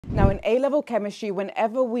Now, in A-level chemistry,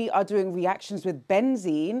 whenever we are doing reactions with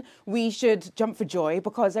benzene, we should jump for joy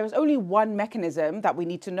because there is only one mechanism that we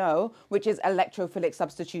need to know, which is electrophilic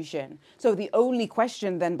substitution. So the only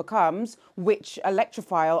question then becomes, which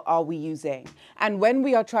electrophile are we using? And when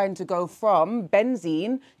we are trying to go from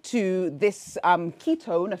benzene to this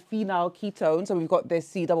ketone, a phenyl ketone, so we've got this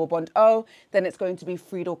C double bond O, then it's going to be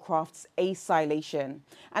Friedel-Crafts acylation.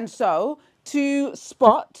 And so to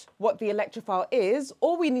spot what the electrophile is,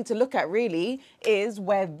 all we need to look at really is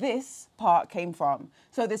where this part came from.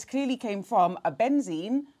 So this clearly came from a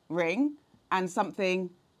benzene ring and something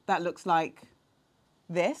that looks like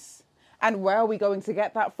this. And where are we going to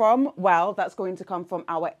get that from? Well, that's going to come from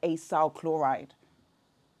our acyl chloride.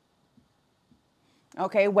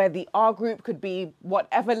 Okay, where the R group could be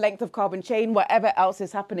whatever length of carbon chain, whatever else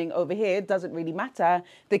is happening over here, doesn't really matter.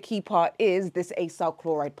 The key part is this acyl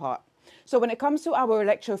chloride part. So when it comes to our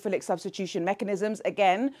electrophilic substitution mechanisms,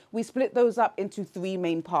 again, we split those up into three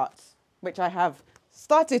main parts, which I have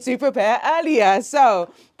started to prepare earlier.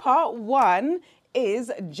 So part one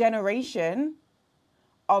is generation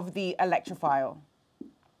of the electrophile.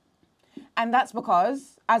 And that's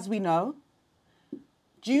because, as we know,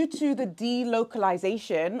 due to the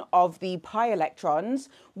delocalization of the pi electrons,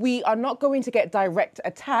 we are not going to get direct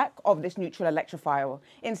attack of this neutral electrophile.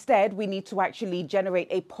 Instead, we need to actually generate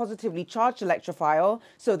a positively charged electrophile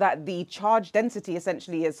so that the charge density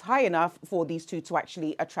essentially is high enough for these two to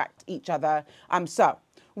actually attract each other. So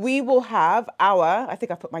we will have our, I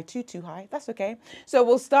think I put my two too high, that's okay. So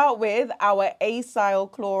we'll start with our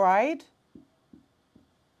acyl chloride.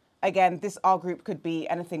 Again, this R group could be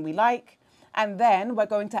anything we like. And then we're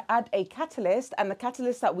going to add a catalyst, and the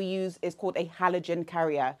catalyst that we use is called a halogen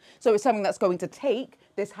carrier. So it's something that's going to take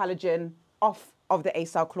this halogen off of the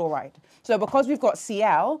acyl chloride. So because we've got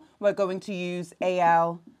Cl, we're going to use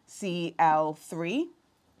AlCl3.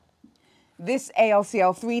 This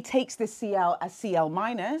AlCl3 takes this Cl as Cl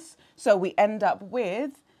minus, so we end up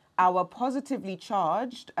with our positively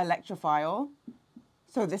charged electrophile.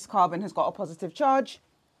 So this carbon has got a positive charge,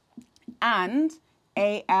 and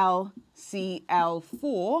AlCl4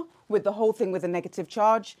 with the whole thing with a negative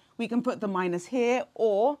charge. We can put the minus here,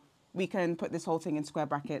 or we can put this whole thing in square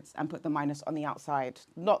brackets and put the minus on the outside.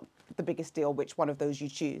 Not the biggest deal which one of those you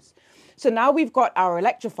choose. So now we've got our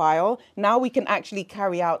electrophile. Now we can actually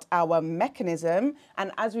carry out our mechanism.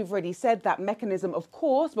 And as we've already said, that mechanism, of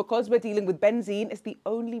course, because we're dealing with benzene, is the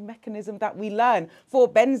only mechanism that we learn for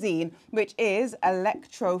benzene, which is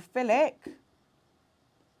electrophilic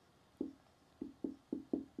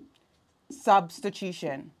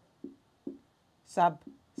substitution,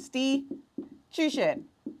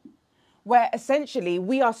 where essentially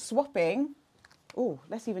we are swapping, oh,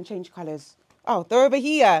 let's even change colors. Oh, they're over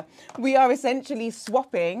here. We are essentially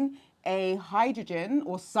swapping a hydrogen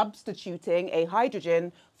or substituting a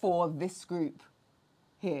hydrogen for this group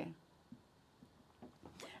here.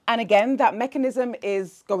 And again, that mechanism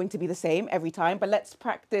is going to be the same every time, but let's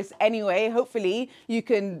practice anyway. Hopefully you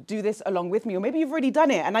can do this along with me, or maybe you've already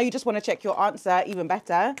done it and now you just want to check your answer even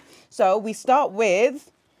better. So we start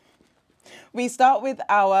with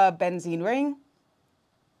our benzene ring.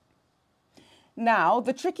 Now,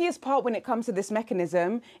 the trickiest part when it comes to this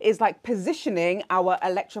mechanism is like positioning our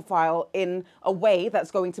electrophile in a way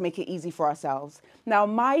that's going to make it easy for ourselves. Now,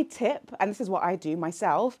 my tip, and this is what I do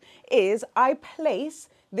myself, is I place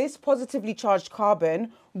this positively charged carbon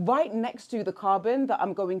right next to the carbon that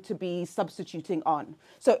I'm going to be substituting on.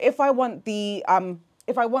 So if I want this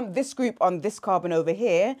group on this carbon over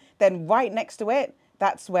here, then right next to it,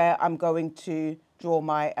 that's where I'm going to draw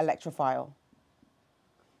my electrophile.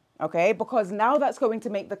 Okay, because now that's going to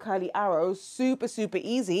make the curly arrow super, super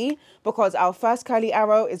easy, because our first curly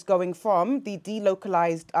arrow is going from the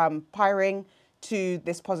delocalized pi ring to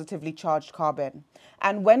this positively charged carbon.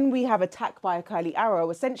 And when we have attack by a curly arrow,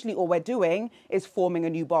 essentially all we're doing is forming a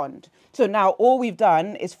new bond. So now all we've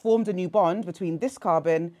done is formed a new bond between this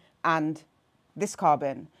carbon and this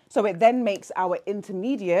carbon. So it then makes our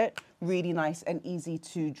intermediate really nice and easy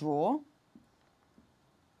to draw.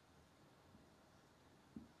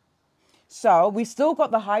 So we've still got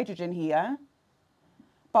the hydrogen here,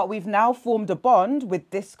 but we've now formed a bond with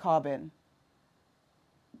this carbon.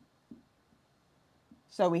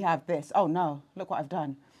 So we have this. Oh no, look what I've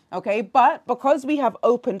done. Okay, but because we have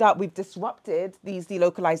opened up, we've disrupted these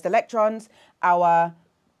delocalized electrons, our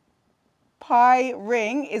pi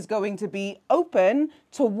ring is going to be open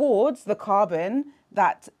towards the carbon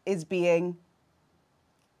that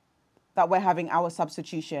we're having our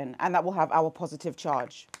substitution, and that will have our positive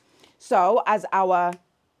charge. So as our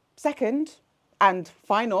second and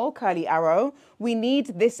final curly arrow, we need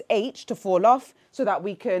this H to fall off so that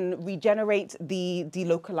we can regenerate the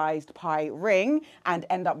delocalized pi ring and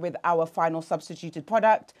end up with our final substituted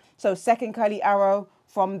product. So second curly arrow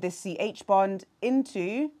from this CH bond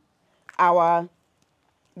into our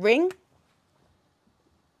ring,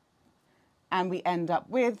 and we end up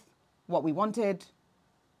with what we wanted.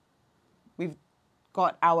 We've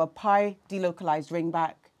got our pi delocalized ring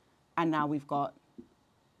back, and now we've got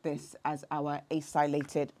this as our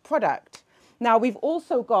acylated product. Now we've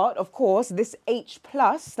also got, of course, this H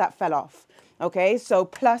plus that fell off. Okay, so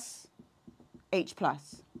plus H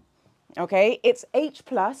plus. Okay, it's H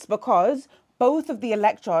plus because both of the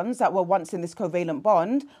electrons that were once in this covalent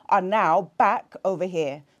bond are now back over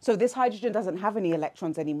here. So this hydrogen doesn't have any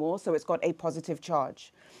electrons anymore, so it's got a positive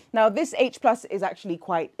charge. Now this H plus is actually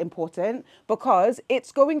quite important because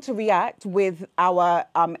it's going to react with our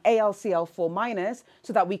AlCl4 minus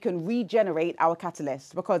so that we can regenerate our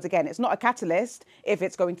catalyst. Because again, it's not a catalyst if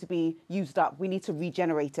it's going to be used up. We need to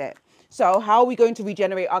regenerate it. So how are we going to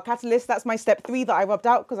regenerate our catalyst? That's my step 3 that I rubbed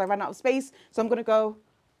out because I ran out of space. So I'm going to go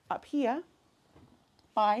up here.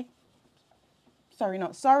 Bye. Sorry,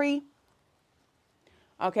 not sorry.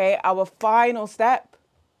 Okay, our final step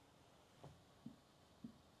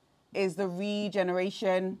is the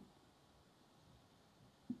regeneration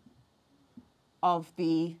of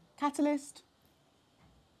the catalyst,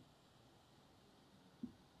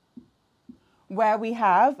 where we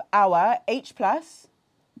have our H plus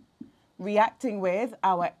reacting with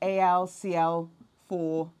our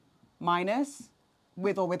AlCl4 minus,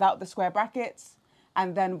 with or without the square brackets.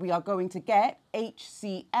 And then we are going to get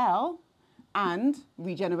HCl and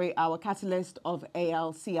regenerate our catalyst of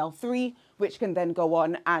AlCl3, which can then go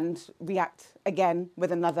on and react again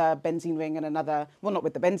with another benzene ring and another, well, not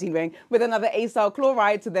with the benzene ring, with another acyl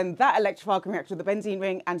chloride. So then that electrophile can react with the benzene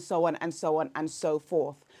ring, and so on and so on and so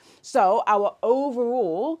forth. So our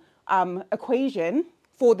overall equation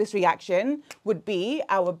for this reaction would be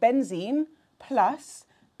our benzene plus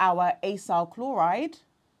our acyl chloride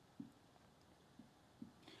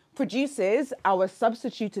produces our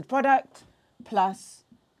substituted product plus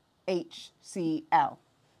HCl.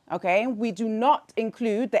 Okay, we do not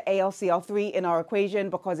include the AlCl3 in our equation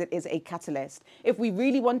because it is a catalyst. If we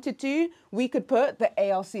really wanted to, we could put the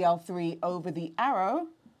AlCl3 over the arrow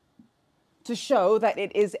to show that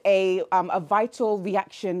it is a vital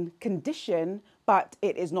reaction condition, but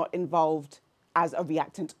it is not involved as a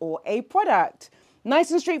reactant or a product.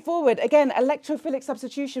 Nice and straightforward. Again, electrophilic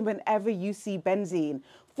substitution whenever you see benzene.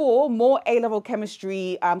 For more A-level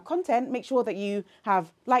chemistry content, make sure that you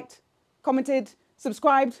have liked, commented,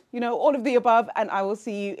 subscribed, all of the above, and I will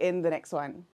see you in the next one.